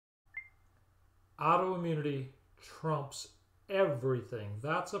Autoimmunity trumps everything.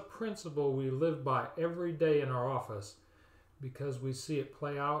 That's a principle we live by every day in our office because we see it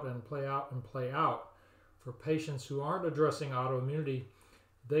play out and play out and play out. For patients who aren't addressing autoimmunity,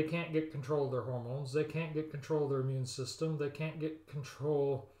 they can't get control of their hormones, they can't get control of their immune system, they can't get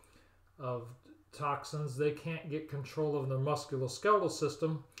control of toxins, they can't get control of their musculoskeletal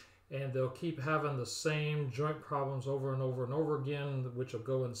system, and they'll keep having the same joint problems over and over and over again, which will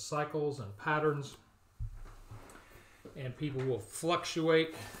go in cycles and patterns. And people will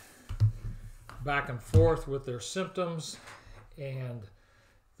fluctuate back and forth with their symptoms, and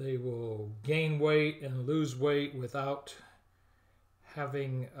they will gain weight and lose weight without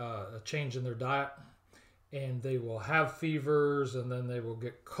having a change in their diet. And they will have fevers, and then they will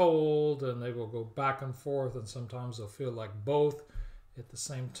get cold, and they will go back and forth, and sometimes they'll feel like both at the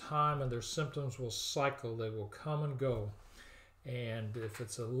same time, and their symptoms will cycle. They will come and go. And if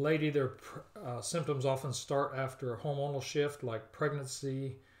it's a lady, their symptoms often start after a hormonal shift, like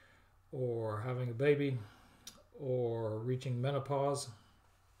pregnancy or having a baby or reaching menopause.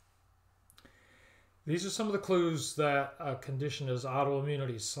 These are some of the clues that a condition is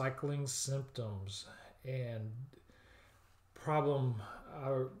autoimmunity: cycling symptoms. And problem,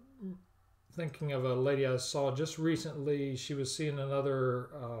 thinking of a lady I saw just recently. She was seeing another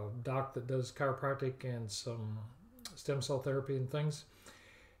doc that does chiropractic and some stem cell therapy and things,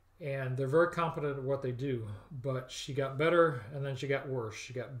 and they're very competent at what they do, but she got better and then she got worse.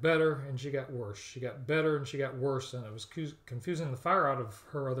 She got better and she got worse. She got better and she got worse, and it was confusing the fire out of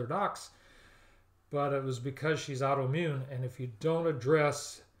her other docs, but it was because she's autoimmune. And if you don't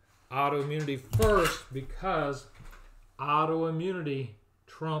address autoimmunity first, because autoimmunity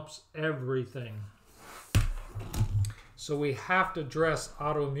trumps everything. So we have to address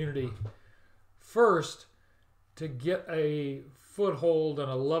autoimmunity first to get a foothold and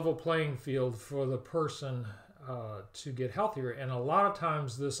a level playing field for the person to get healthier. And a lot of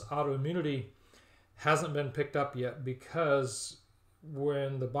times this autoimmunity hasn't been picked up yet, because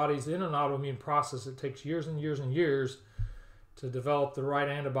when the body's in an autoimmune process, it takes years and years and years to develop the right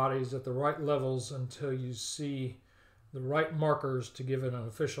antibodies at the right levels until you see the right markers to give it an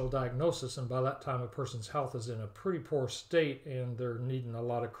official diagnosis. And by that time, a person's health is in a pretty poor state, and they're needing a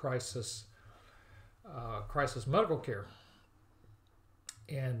lot of crisis medical care.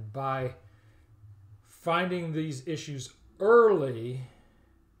 And by finding these issues early,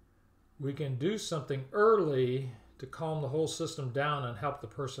 we can do something early to calm the whole system down and help the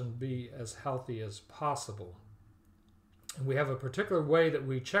person be as healthy as possible. And we have a particular way that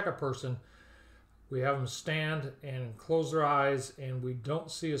we check a person. We have them stand and close their eyes, and we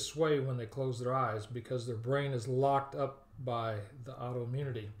don't see a sway when they close their eyes because their brain is locked up by the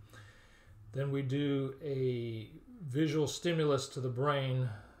autoimmunity. Then we do a visual stimulus to the brain,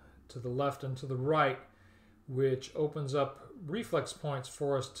 to the left and to the right, which opens up reflex points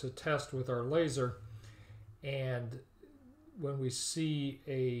for us to test with our laser. And when we see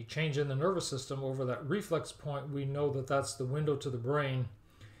a change in the nervous system over that reflex point, we know that that's the window to the brain.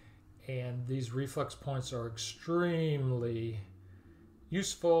 And these reflex points are extremely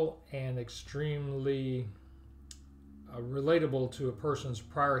useful and extremely relatable to a person's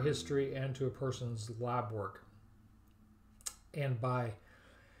prior history and to a person's lab work. And by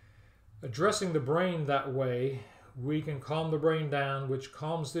addressing the brain that way, we can calm the brain down, which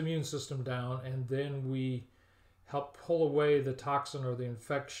calms the immune system down, and then we help pull away the toxin or the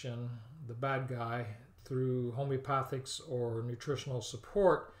infection, the bad guy, through homeopathics or nutritional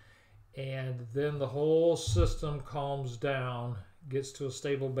support. And then the whole system calms down, gets to a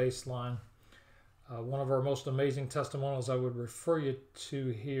stable baseline. One of our most amazing testimonials I would refer you to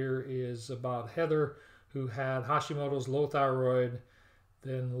here is about Heather, who had Hashimoto's low thyroid,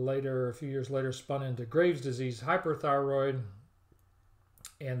 then later, a few years later, spun into Graves' disease, hyperthyroid.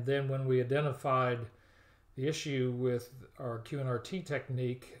 And then when we identified the issue with our Q&RT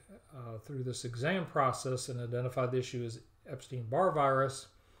technique through this exam process and identified the issue as Epstein-Barr virus,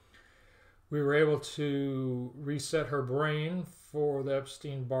 we were able to reset her brain for the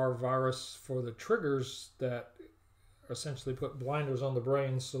Epstein-Barr virus, for the triggers that essentially put blinders on the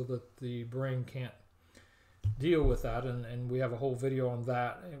brain so that the brain can't deal with that. And we have a whole video on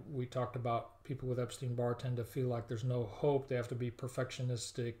that. We talked about people with Epstein-Barr tend to feel like there's no hope. They have to be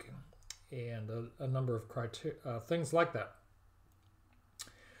perfectionistic and a number of criteria, things like that.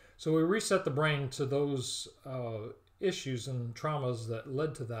 So we reset the brain to those issues and traumas that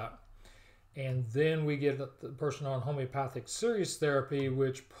led to that. And then we get the person on homeopathic series therapy,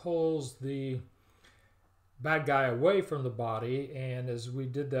 which pulls the bad guy away from the body. And as we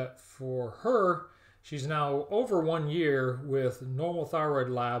did that for her, She's now over 1 year with normal thyroid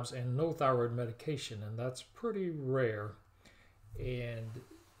labs and no thyroid medication, and that's pretty rare. And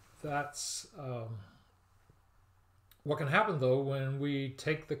that's what can happen, though, when we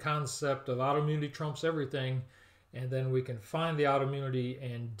take the concept of autoimmunity trumps everything, and then we can find the autoimmunity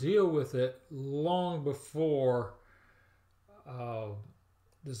and deal with it long before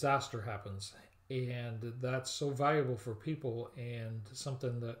disaster happens. And that's so valuable for people, and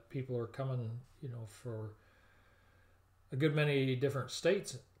something that people are coming, for a good many different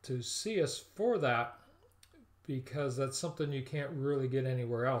states to see us for that, because that's something you can't really get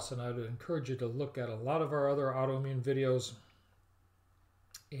anywhere else. And I'd encourage you to look at a lot of our other autoimmune videos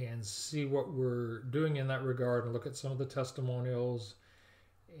and see what we're doing in that regard, and look at some of the testimonials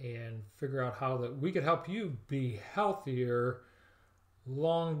and figure out how that we could help you be healthier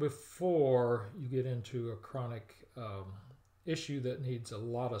long before you get into a chronic issue that needs a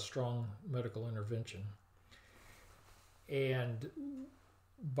lot of strong medical intervention. And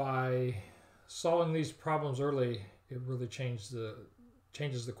by solving these problems early, it really changes the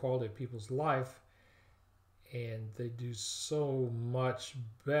quality of people's life, and they do so much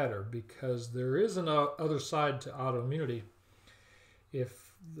better, because there is an other side to autoimmunity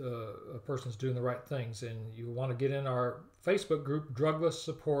if a person's doing the right things. And you want to get in our Facebook group, Drugless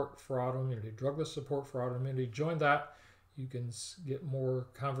Support for Autoimmunity. Drugless Support for Autoimmunity. Join that. You can get more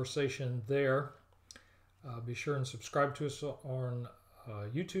conversation there. Be sure and subscribe to us on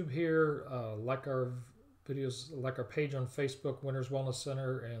YouTube here. Like our videos, like our page on Facebook, Winners Wellness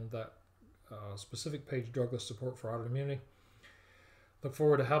Center, and that specific page, Drugless Support for Autoimmunity. Look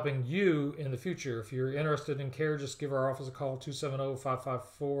forward to helping you in the future. If you're interested in care, just give our office a call,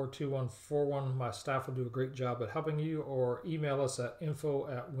 270-554-2141. My staff will do a great job at helping you, or email us at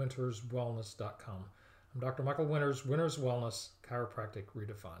info@winterswellness.com. I'm Dr. Michael Winters, Winters Wellness, Chiropractic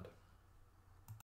Redefined.